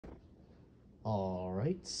All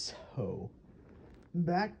right, so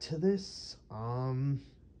back to this.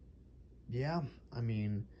 Yeah, I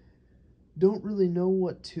mean, don't really know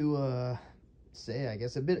what to say. I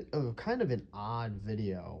guess a bit of kind of an odd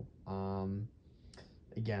video.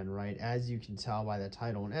 Again, right, as you can tell by the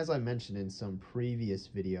title, and as I mentioned in some previous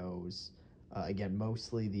videos, again,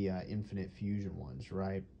 mostly the Infinite Fusion ones,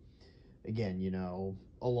 right? Again,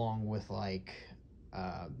 along with like,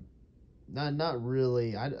 uh, not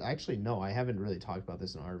really. I actually no, I haven't really talked about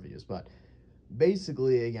this in our videos, but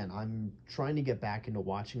basically, again, I'm trying to get back into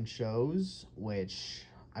watching shows, which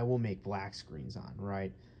I will make black screens on,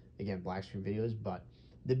 right? Again, black screen videos, but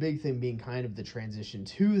the big thing being kind of the transition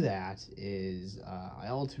to that is I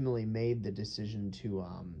ultimately made the decision to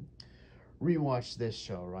rewatch this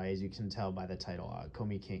show, right? As you can tell by the title,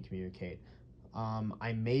 Komi Can't Communicate.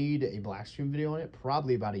 I made a black screen video on it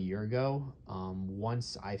probably about a year ago.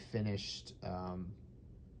 Once I finished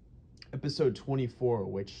episode 24,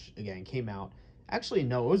 which again came out. Actually,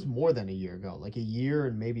 no, it was more than a year ago, like a year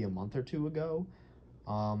and maybe a month or two ago.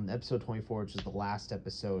 Episode 24, which is the last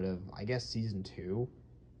episode of, I guess, season two,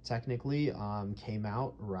 technically, came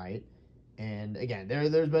out, right? And again,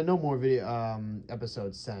 there's been no more video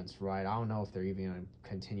episodes since, right? I don't know if they're even gonna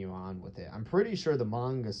continue on with it. I'm pretty sure the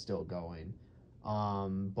manga's still going,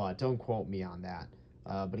 but don't quote me on that.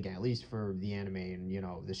 But again, at least for the anime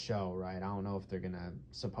and the show, right? I don't know if they're gonna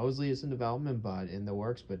supposedly it's in development, but in the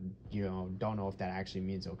works, but don't know if that actually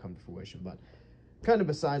means it'll come to fruition. But kind of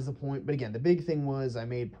besides the point. But again, the big thing was I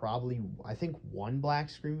made probably I think one black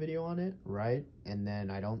screen video on it, right? And then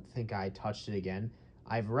I don't think I touched it again.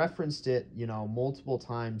 I've referenced it, multiple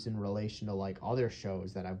times in relation to like other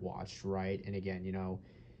shows that I've watched, right? And again,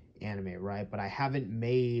 anime, right? But I haven't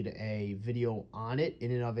made a video on it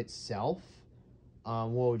in and of itself. What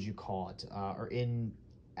would you call it? Or in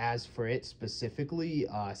as for it specifically,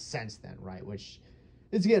 since then, right? Which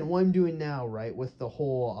is again what I'm doing now, right? With the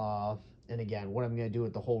whole and again, what I'm gonna do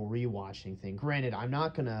with the whole rewatching thing. Granted, I'm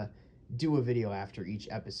not gonna do a video after each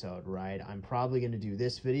episode, right? I'm probably gonna do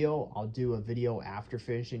this video. I'll do a video after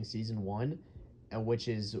finishing season one, and which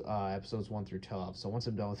is episodes 1 through 12. So once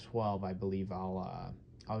I'm done with 12, I believe I'll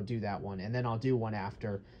do that one, and then I'll do one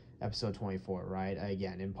after episode 24, right?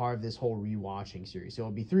 Again, in part of this whole rewatching series. So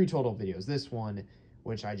it'll be 3 total videos. This one,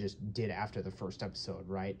 which I just did after the first episode,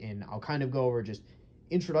 right? And I'll kind of go over just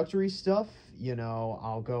introductory stuff.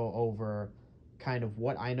 I'll go over kind of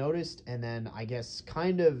what I noticed, and then I guess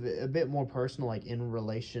kind of a bit more personal, like in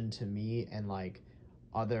relation to me and like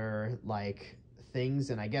other like things,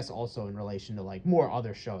 and I guess also in relation to like more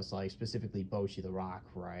other shows, like specifically Bochi the Rock,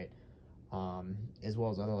 right? As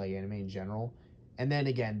well as other like anime in general. And then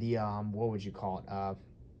again, the what would you call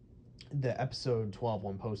it? The episode 12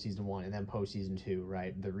 one post season one, and then post season two,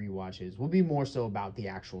 right? The rewatches will be more so about the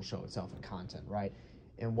actual show itself and content, right?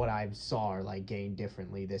 And what I saw or like gained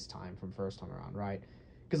differently this time from first time around, right?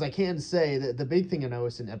 Because I can say that the big thing I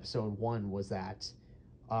noticed in episode one was that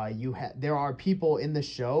there are people in the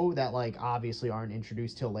show that like obviously aren't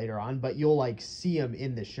introduced till later on, but you'll like see them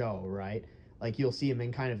in the show, right? Like you'll see them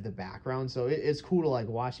in kind of the background, so it's cool to like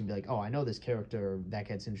watch and be like, oh, I know this character that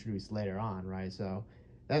gets introduced later on, right? So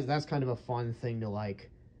that's kind of a fun thing to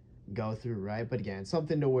like go through, right? But again,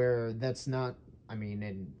 something to where that's not, I mean,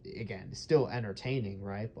 and again, still entertaining,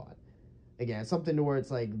 right? But again, something to where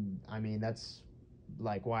it's like, I mean, that's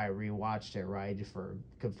like why I rewatched it, right? Just for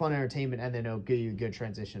fun entertainment, and then it'll give you a good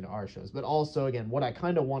transition to our shows. But also, again, what I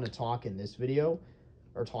kind of want to talk in this video,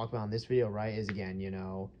 or talk about in this video, right, is again,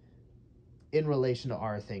 in relation to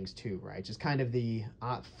our things too, right? Just kind of the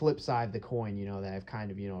flip side of the coin, that I've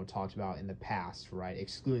kind of, talked about in the past, right?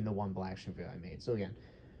 Excluding the one black screen video I made. So again,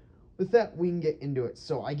 with that, we can get into it.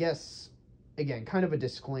 So I guess, again, kind of a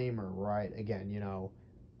disclaimer, right? Again,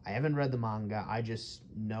 I haven't read the manga. I just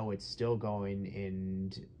know it's still going,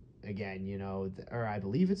 and again, or I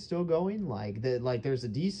believe it's still going. Like there's a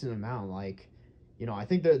decent amount. Like, I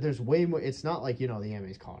think there's way more. It's not like the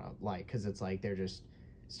anime's caught up, like, because it's like they're just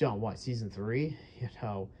still on what season 3,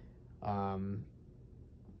 um,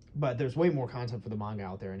 but there's way more content for the manga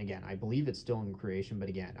out there. And again, I believe it's still in creation. But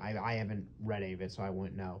again, I haven't read any of it, so I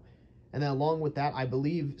wouldn't know. And then along with that, I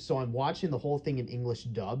believe so. I'm watching the whole thing in English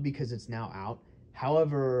dub because it's now out.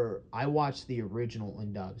 However, I watched the original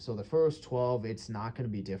in dub. So the first 12, it's not going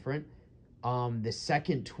to be different. The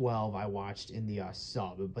second 12 I watched in the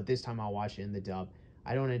sub, but this time I'll watch it in the dub.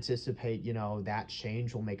 I don't anticipate, that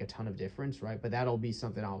change will make a ton of difference, right? But that'll be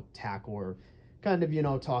something I'll tackle or kind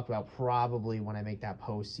of, talk about probably when I make that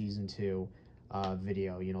post season 2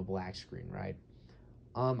 video, black screen, right?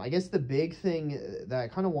 I guess the big thing that I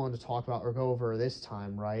kind of wanted to talk about or go over this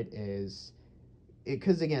time, right, is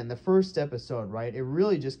because again, the first episode, right, it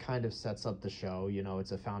really just kind of sets up the show.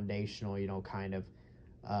 It's a foundational, kind of,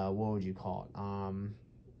 what would you call it?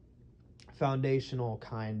 Foundational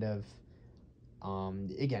kind of,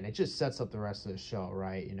 again, it just sets up the rest of the show,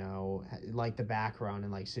 right? Like the background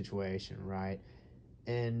and like situation, right?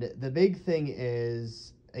 And the big thing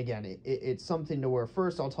is, again, it's something to where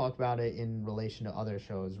first I'll talk about it in relation to other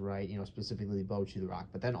shows, right? Specifically Bocchi the Rock,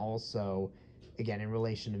 but then also, again, in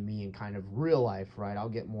relation to me and kind of real life, right? I'll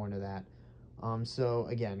get more into that. So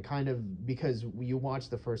again, kind of because you watch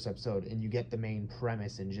the first episode and you get the main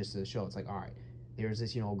premise and gist of the show, it's like, all right, there's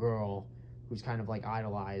this, girl who's kind of like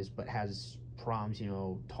idolized, but has problems,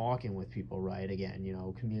 talking with people, right?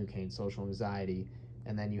 Again, communicating, social anxiety,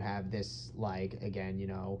 and then you have this like again,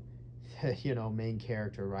 main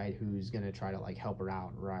character, right, who's gonna try to like help her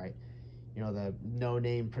out, right? The no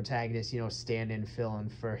name protagonist, stand in fill in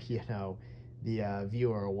for the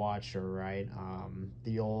viewer or watcher, right?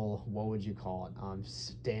 The old, what would you call it?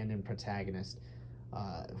 Stand in protagonist,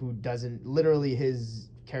 who doesn't literally his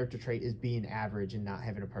character trait is being average and not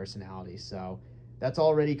having a personality. So that's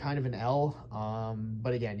already kind of an L.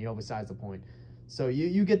 But again, besides the point. So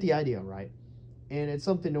you get the idea, right? And it's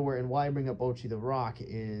something to where, and why I bring up Bocchi the Rock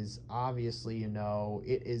is obviously,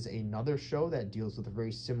 it is another show that deals with a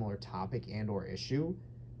very similar topic and or issue.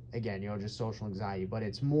 Again, just social anxiety, but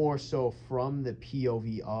it's more so from the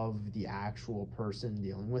POV of the actual person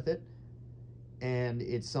dealing with it. And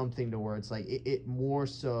it's something to where it's like, it more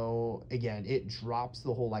so, again, it drops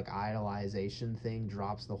the whole like idolization thing,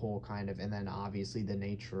 drops the whole kind of, and then obviously the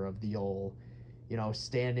nature of the old,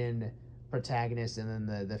 stand-in protagonist and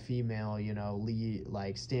then the female, lead,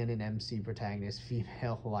 like stand-in MC protagonist,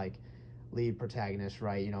 female like lead protagonist,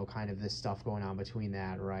 right? Kind of this stuff going on between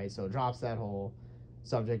that, right? So it drops that whole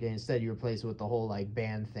subject and instead you replace it with the whole like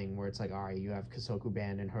band thing where it's like, all right, you have Kasoku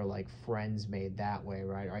Band and her like friends made that way,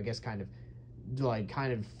 right? Or I guess kind of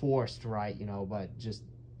forced, right? But just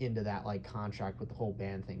into that like contract with the whole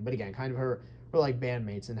band thing. But again, kind of her like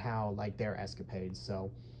bandmates and how like their escapades. So,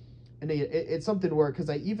 and it's something where, because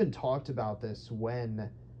I even talked about this when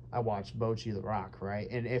I watched Bocchi the Rock, right?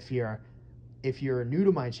 And if you're new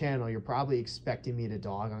to my channel, you're probably expecting me to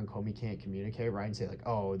dog on Komi Can't Communicate, right? And say like,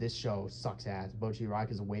 oh, this show sucks ass. Bocchi the Rock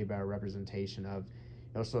is a way better representation of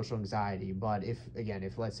social anxiety. But if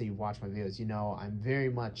let's say you've watched my videos, I'm very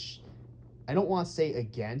much, I don't want to say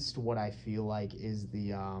against what I feel like is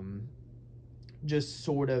the just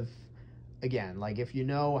sort of, again, like if you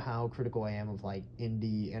know how critical I am of like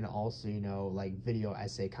indie and also like video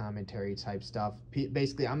essay commentary type stuff,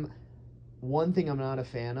 basically one thing I'm not a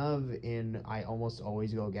fan of, and I almost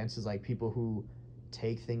always go against, is like people who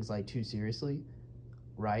take things like too seriously,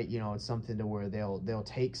 right? It's something to where they'll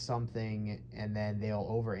take something and then they'll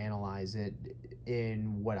overanalyze it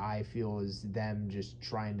in what I feel is them just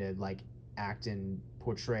trying to like act and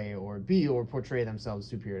portray or portray themselves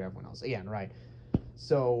superior to everyone else. Again, right?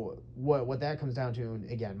 So what that comes down to, and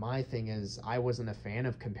again, my thing is I wasn't a fan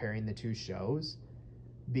of comparing the two shows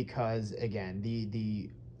because again, the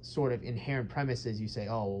sort of inherent premise is you say,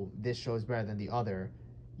 oh, this show is better than the other.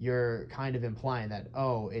 You're kind of implying that,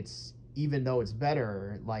 oh, it's, even though it's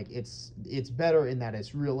better, like it's better in that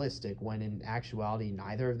it's realistic, when in actuality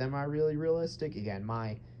neither of them are really realistic. Again,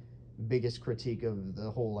 my biggest critique of the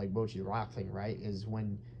whole like Bocchi the Rock thing, right, is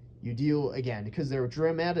when you deal, again, because they're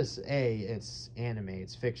dramatis, it's anime,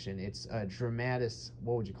 it's fiction, it's a dramatis,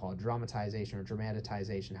 what would you call it, dramatization or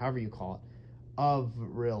dramatization, however you call it, of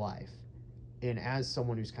real life. And as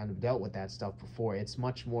someone who's kind of dealt with that stuff before, it's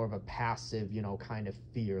much more of a passive, kind of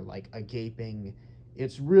fear, like a gaping,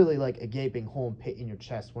 it's really like a gaping hole and pit in your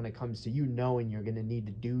chest when it comes to you knowing you're going to need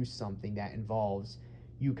to do something that involves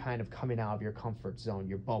you kind of coming out of your comfort zone,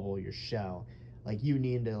 your bubble, your shell. Like you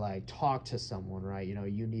needing to like talk to someone, right? You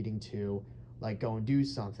needing to like go and do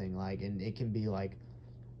something, like, and it can be like,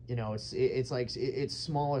 it's like, it's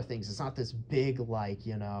smaller things. It's not this big, like,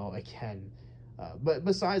 again, but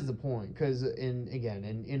besides the point, because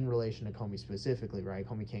in relation to Komi specifically, right?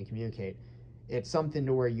 Komi Can't Communicate. It's something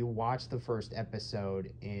to where you watch the first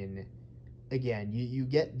episode and again, you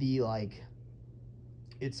get the like,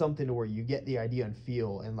 it's something to where you get the idea and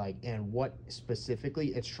feel and like, and what specifically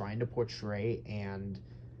it's trying to portray and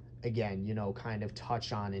again, kind of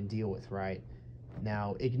touch on and deal with, right?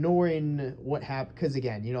 Now, ignoring what happened, because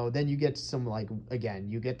again, then you get some like, again,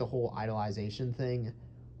 you get the whole idolization thing,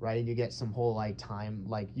 right? And you get some whole like time,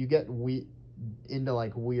 like you get into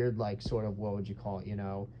like weird, like sort of, what would you call it,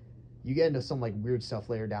 you get into some like weird stuff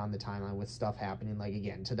later down the timeline with stuff happening, like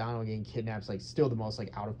again, Tadano getting kidnapped is like still the most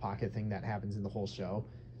like out of pocket thing that happens in the whole show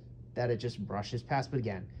that it just brushes past. But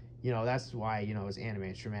again, That's why, it's anime,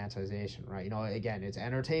 it's dramatization, right? Again, it's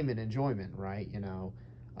entertainment, enjoyment, right?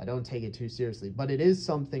 I don't take it too seriously, but it is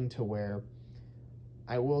something to where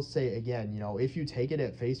I will say again, if you take it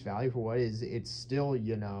at face value for what it is, it's still,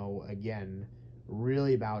 again,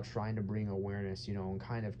 really about trying to bring awareness, and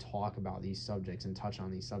kind of talk about these subjects and touch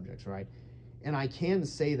on these subjects, right? And I can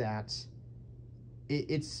say that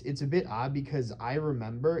it's a bit odd because I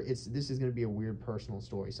remember this is going to be a weird personal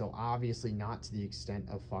story. So obviously not to the extent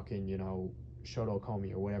of fucking, Shoto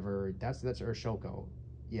Komi or whatever. That's or Shoko.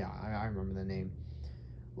 Yeah, I remember the name.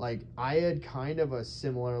 Like I had kind of a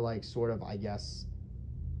similar like sort of, I guess,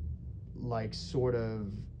 like sort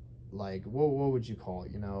of like what would you call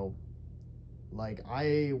it, like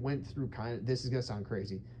I went through kind of, this is gonna sound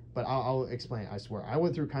crazy, but I'll explain it, I swear. I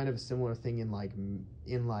went through kind of a similar thing in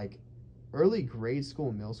early grade school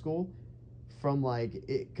and middle school, from like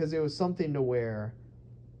it, because it was something to where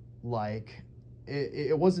like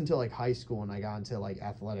it wasn't until like high school and I got into like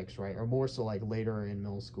athletics, right, or more so like later in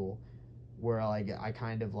middle school, where like I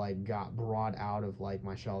kind of like got brought out of like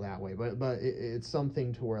my shell that way. But it's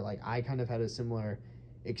something to where like I kind of had a similar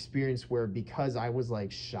experience where because I was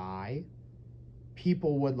like shy,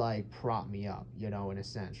 people would like prop me up, in a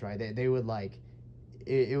sense, right? They would like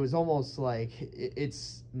it was almost like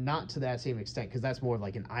it's not to that same extent because that's more of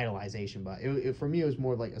like an idolization, but for me it was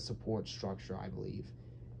more like a support structure, I believe.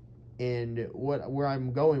 And where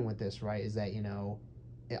I'm going with this, right, is that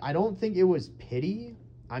I don't think it was pity.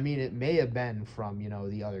 I mean, it may have been from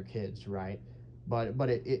the other kids, right? But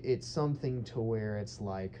it's something to where it's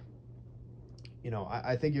like,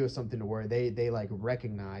 I think it was something to where they like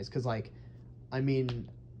recognize, because like, I mean,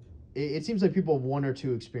 it seems like people have one or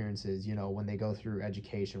two experiences, when they go through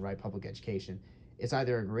education, right? Public education. It's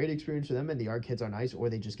either a great experience for them and the art kids are nice, or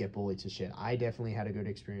they just get bullied to shit. I definitely had a good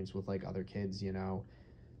experience with like other kids,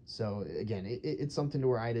 So again, it's something to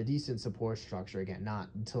where I had a decent support structure. Again, not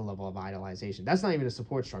to the level of idolization. That's not even a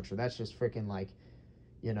support structure. That's just freaking like,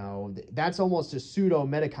 that's almost a pseudo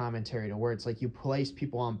meta commentary to where it's like you place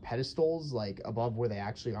people on pedestals like above where they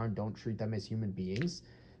actually are and don't treat them as human beings.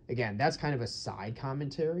 Again, that's kind of a side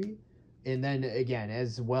commentary. And then again,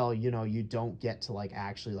 as well, you don't get to like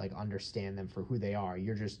actually like understand them for who they are.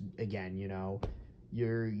 You're just, again, you're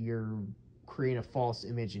creating a false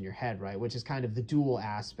image in your head, right? Which is kind of the dual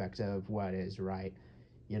aspect of what is, right?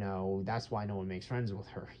 That's why no one makes friends with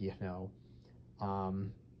her,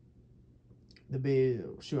 I'm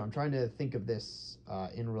trying to think of this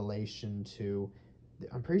in relation to,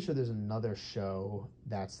 I'm pretty sure there's another show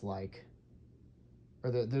that's like, or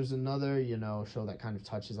there's another, show that kind of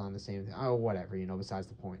touches on the same thing. Oh, whatever, besides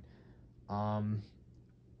the point.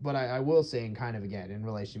 But I will say, and kind of again, in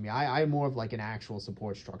relation to me, I'm more of like an actual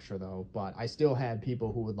support structure though, but I still had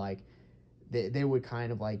people who would like, they would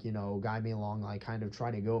kind of like, guide me along, like kind of try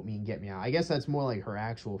to goat me and get me out. I guess that's more like her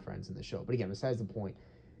actual friends in the show. But again, besides the point.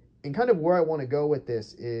 And kind of where I want to go with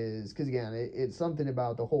this is, because again, it's something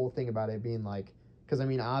about the whole thing about it being like, because I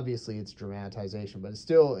mean, obviously it's dramatization, but it's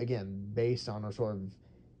still, again, based on a sort of,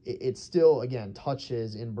 it still, again,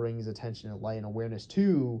 touches and brings attention and light and awareness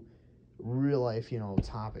to real life,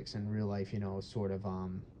 topics and real life, sort of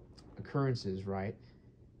occurrences, right?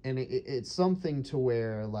 And it's something to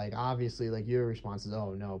where, like, obviously, like, your response is,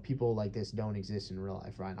 oh, no, people like this don't exist in real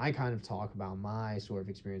life, right? And I kind of talk about my sort of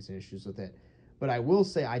experience and issues with it. But I will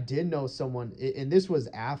say I did know someone, and this was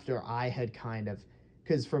after I had kind of,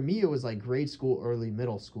 because for me it was like grade school, early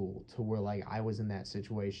middle school, to where like I was in that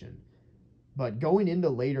situation. But going into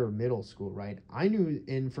later middle school, right, I knew,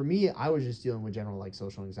 and for me, I was just dealing with general like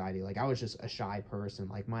social anxiety. Like I was just a shy person.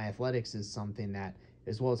 Like my athletics is something that,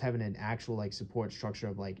 as well as having an actual like support structure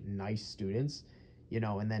of like nice students,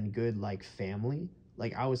 and then good like family,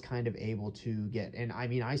 like I was kind of able to get, and I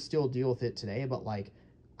mean, I still deal with it today, but like,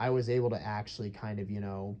 I was able to actually kind of,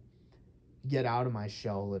 get out of my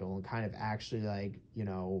shell a little and kind of actually like,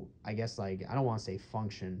 I guess like, I don't want to say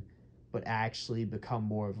function, but actually become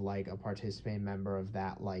more of like a participating member of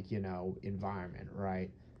that like, environment, right?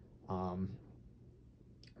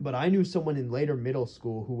 But I knew someone in later middle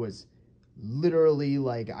school who was literally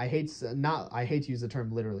like, I hate to use the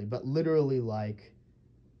term literally, but literally like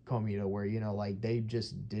Komi, where, like they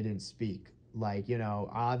just didn't speak. Like,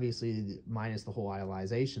 obviously minus the whole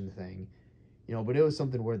idolization thing, but it was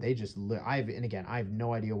something where they just, and again, I have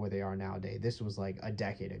no idea where they are nowadays. This was like a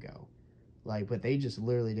decade ago. Like, but they just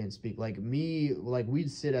literally didn't speak. Like me, like we'd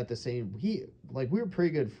sit at the same, like we were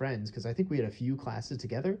pretty good friends because I think we had a few classes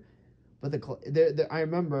together. But I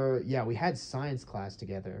remember, yeah, we had science class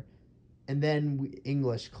together, and then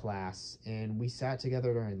English class, and we sat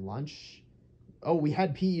together during lunch. Oh, we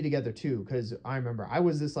had PE together too, because I remember I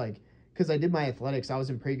was this like because I did my athletics, I was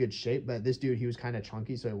in pretty good shape, but this dude, he was kind of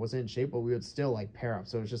chunky, so he wasn't in shape, but we would still like pair up.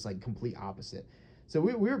 So it was just like complete opposite. So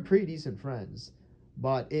we were pretty decent friends.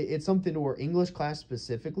 But it's something to where English class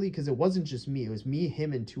specifically, because it wasn't just me, it was me,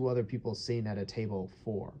 him, and two other people sitting at a table of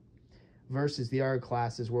four. Versus the other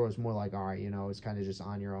classes where it was more like, all right, you know, it's kind of just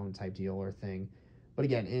on your own type deal or thing. But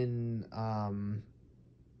again, in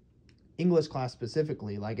English class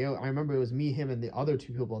specifically, like I remember it was me, him, and the other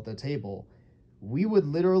two people at the table. We would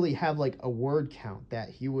literally have like a word count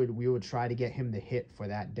that we would try to get him to hit for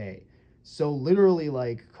that day. So literally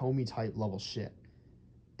like Komi type level shit.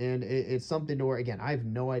 And it's something to where, again, I have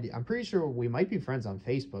no idea. I'm pretty sure we might be friends on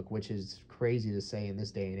Facebook, which is crazy to say in this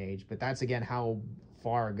day and age. But that's, again, how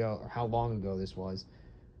far ago or how long ago this was.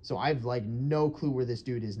 So I've like no clue where this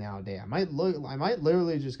dude is nowadays. I might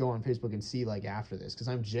literally just go on Facebook and see like after this, because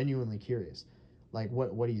I'm genuinely curious, like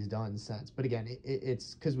what he's done since. But again,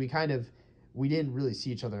 it's because we didn't really see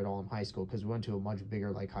each other at all in high school, because we went to a much bigger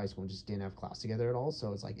like high school and just didn't have class together at all.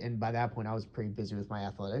 So it's like, and by that point I was pretty busy with my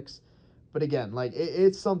athletics. But again, like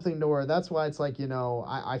it's something to where that's why it's like, you know,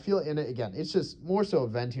 I feel, and again, it's just more so a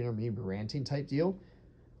venting or maybe ranting type deal.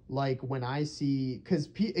 Like when I see, because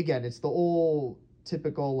again, it's the old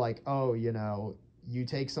typical like, oh, you know, you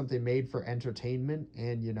take something made for entertainment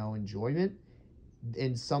and, you know, enjoyment,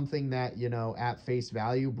 and something that, you know, at face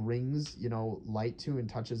value brings, you know, light to and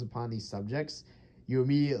touches upon these subjects, you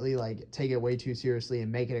immediately like take it way too seriously and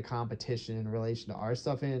make it a competition in relation to our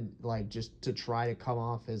stuff, and like just to try to come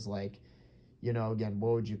off as like, you know, again,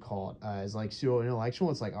 what would you call it? As like pseudo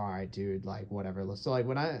intellectual. It's like, all right, dude, like whatever. So like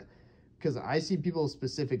because I see people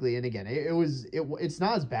specifically, and again, it's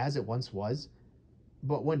not as bad as it once was,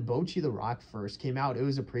 but when Bocchi the Rock first came out, it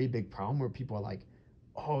was a pretty big problem where people are like,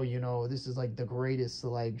 oh, you know, this is like the greatest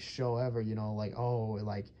like show ever, you know, like, oh,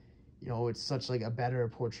 like, you know, it's such like a better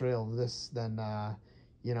portrayal of this than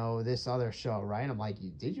you know, this other show, right? And I'm like,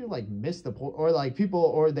 did you like miss the point? Or like people,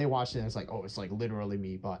 or they watched it and it's like, oh, it's like literally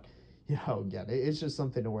me, but you know, again, it's just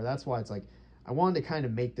something to where that's why it's like I wanted to kind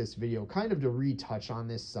of make this video kind of to retouch on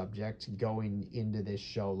this subject going into this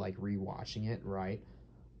show, like rewatching it, right?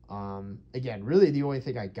 Again, really the only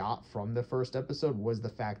thing I got from the first episode was the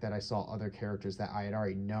fact that I saw other characters that I had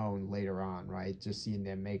already known later on, right? Just seeing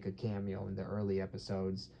them make a cameo in the early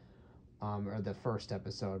episodes, or the first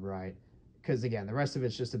episode, right? Because again, the rest of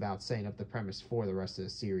it's just about setting up the premise for the rest of the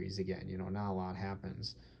series. Again, you know, not a lot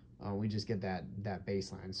happens. We just get that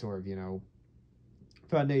baseline sort of, you know,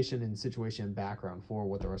 foundation and situation and background for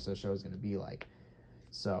what the rest of the show is going to be like.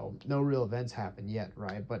 So no real events happen yet,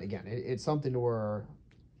 right? But again, it's something where,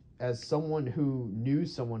 as someone who knew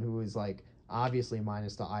someone who was like, obviously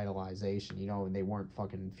minus the idolization, you know, and they weren't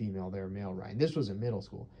fucking female, they were male, right? And this was in middle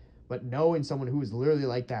school. But knowing someone who was literally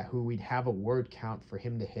like that, who we'd have a word count for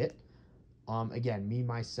him to hit, again, me,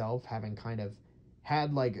 myself, having kind of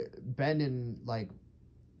had like been in like,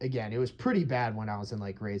 again, it was pretty bad when I was in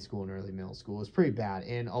like grade school and early middle school. It was pretty bad.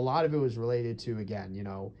 And a lot of it was related to, again, you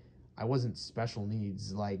know, I wasn't special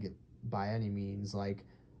needs like by any means, like,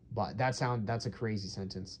 but that's a crazy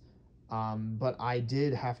sentence. But I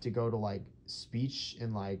did have to go to like speech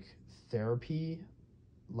and like therapy,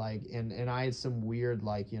 like, and I had some weird,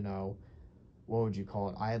 like, you know, what would you call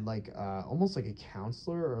it? I had like almost like a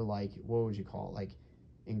counselor, or like, what would you call it? Like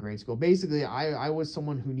in grade school. Basically, I was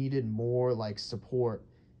someone who needed more like support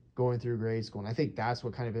going through grade school, and I think that's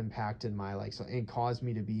what kind of impacted my like, so and caused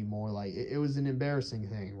me to be more like, it was an embarrassing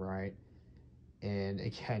thing, right? And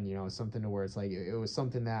again, you know, something to where it's like, it was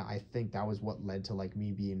something that I think that was what led to like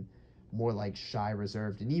me being more like shy,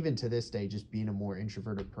 reserved, and even to this day just being a more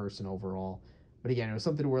introverted person overall. But again, it was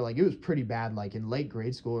something where like it was pretty bad, like in late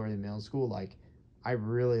grade school or in middle school. Like I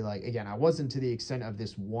really, like, again, I wasn't to the extent of the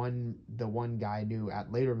one guy I knew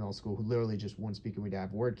at later middle school who literally just wouldn't speak and we'd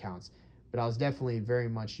have word counts. But I was definitely very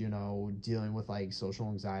much, you know, dealing with like social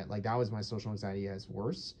anxiety. Like that was my social anxiety as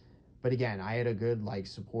worse. But again, I had a good like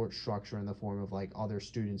support structure in the form of like other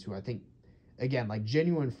students who I think, again, like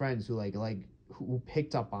genuine friends who like who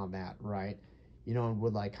picked up on that, right? You know, and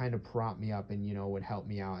would like kind of prop me up and, you know, would help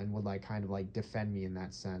me out and would like kind of like defend me in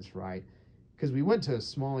that sense, right? Because we went to a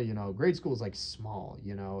small, you know, grade school is like small,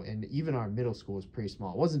 you know, and even our middle school was pretty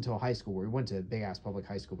small. It wasn't until high school where we went to a big ass public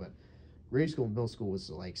high school, but grade school and middle school was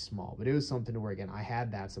like small. But it was something to where, again, I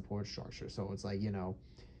had that support structure. So it's like, you know,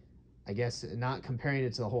 I guess not comparing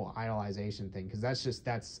it to the whole idolization thing, because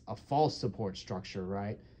that's a false support structure,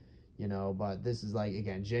 right? You know, but this is like,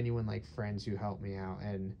 again, genuine like friends who helped me out.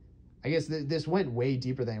 And I guess this went way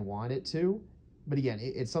deeper than I wanted it to, but again,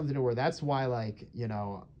 it's something to where that's why, like, you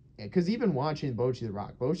know, because even watching Bocchi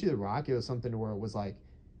the Rock, it was something to where it was like,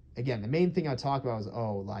 again, the main thing I talk about was,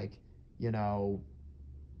 oh, like, you know,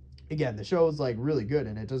 again, the show is like really good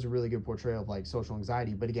and it does a really good portrayal of like social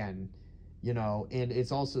anxiety. But again, you know, and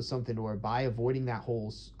it's also something where by avoiding that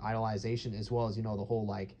whole idolization, as well as, you know, the whole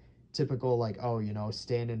like typical like, oh, you know,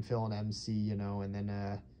 stand and fill an MC, you know, and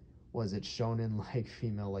then was it shonen like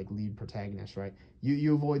female like lead protagonist, right?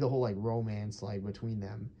 You avoid the whole like romance like between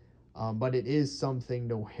them, but it is something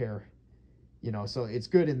to where, you know, so it's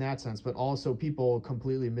good in that sense, but also people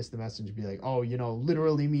completely miss the message and be like, oh, you know,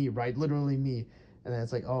 literally me, right? Literally me. And then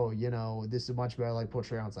it's like, oh, you know, this is much better like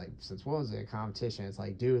portrayal. It's like, since what was it, a competition? It's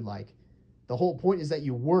like, dude, like the whole point is that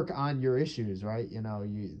you work on your issues, right? You know,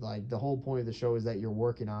 you like the whole point of the show is that you're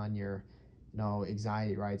working on your, you know,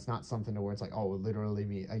 anxiety, right? It's not something to where it's like, oh, literally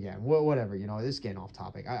me again, whatever, you know, this is getting off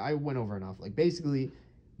topic. I went over enough. Like basically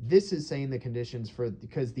this is saying the conditions for,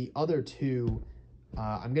 because the other two,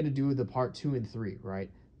 I'm going to do the part 2 and 3, right?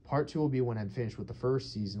 Part 2 will be when I'm finished with the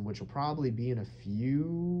first season, which will probably be in a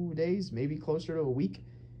few days, maybe closer to a week.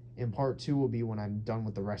 And part 2 will be when I'm done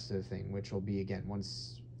with the rest of the thing, which will be, again,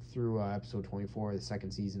 once through episode 24 of the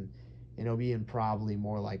second season. And it'll be in probably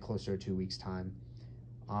more like closer to 2 weeks' time.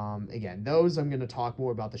 Again, those I'm going to talk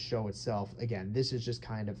more about the show itself. Again, this is just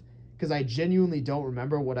kind of, because I genuinely don't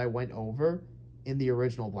remember what I went over in the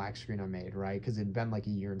original black screen I made, right? Because it'd been like a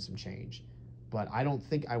year and some change. But I don't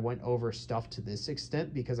think I went over stuff to this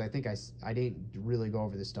extent, because I think I didn't really go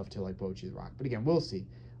over this stuff till like Bocchi the Rock. But again, we'll see.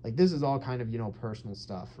 Like this is all kind of, you know, personal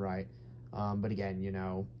stuff, right? But again, you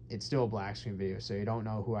know, it's still a black screen video, so you don't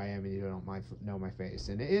know who I am and you don't know my face.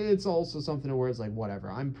 And it's also something where it's like, whatever.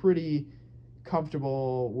 I'm pretty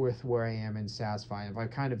comfortable with where I am and satisfied if I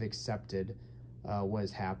kind of accepted what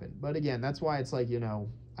has happened. But again, that's why it's like, you know,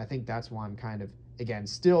 I think that's why I'm kind of, again,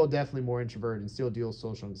 still definitely more introverted and still deal with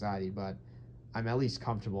social anxiety, but I'm at least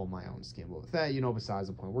comfortable in my own skin. But with that, you know, besides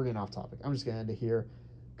the point, we're getting off topic. I'm just going to end it here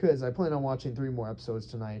because I plan on watching 3 more episodes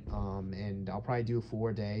tonight, and I'll probably do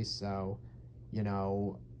 4 days. So, you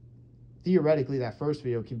know, theoretically, that first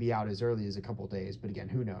video can be out as early as a couple days. But again,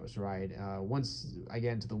 who knows, right? Once I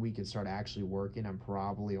get into the week and start actually working, I'm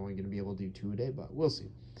probably only going to be able to do 2 a day, but we'll see.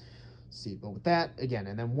 But with that, again,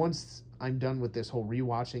 and then once I'm done with this whole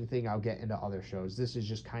rewatching thing, I'll get into other shows. This is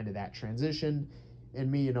just kind of that transition. And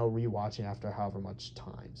me, you know, rewatching after however much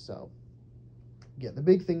time. So, yeah, the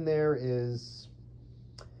big thing there is,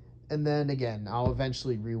 and then again, I'll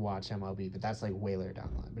eventually rewatch MLB, but that's like way later down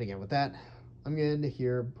the line. But again, with that, I'm going to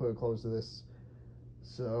here put a close to this.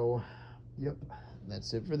 So, yep,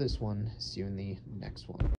 that's it for this one. See you in the next one.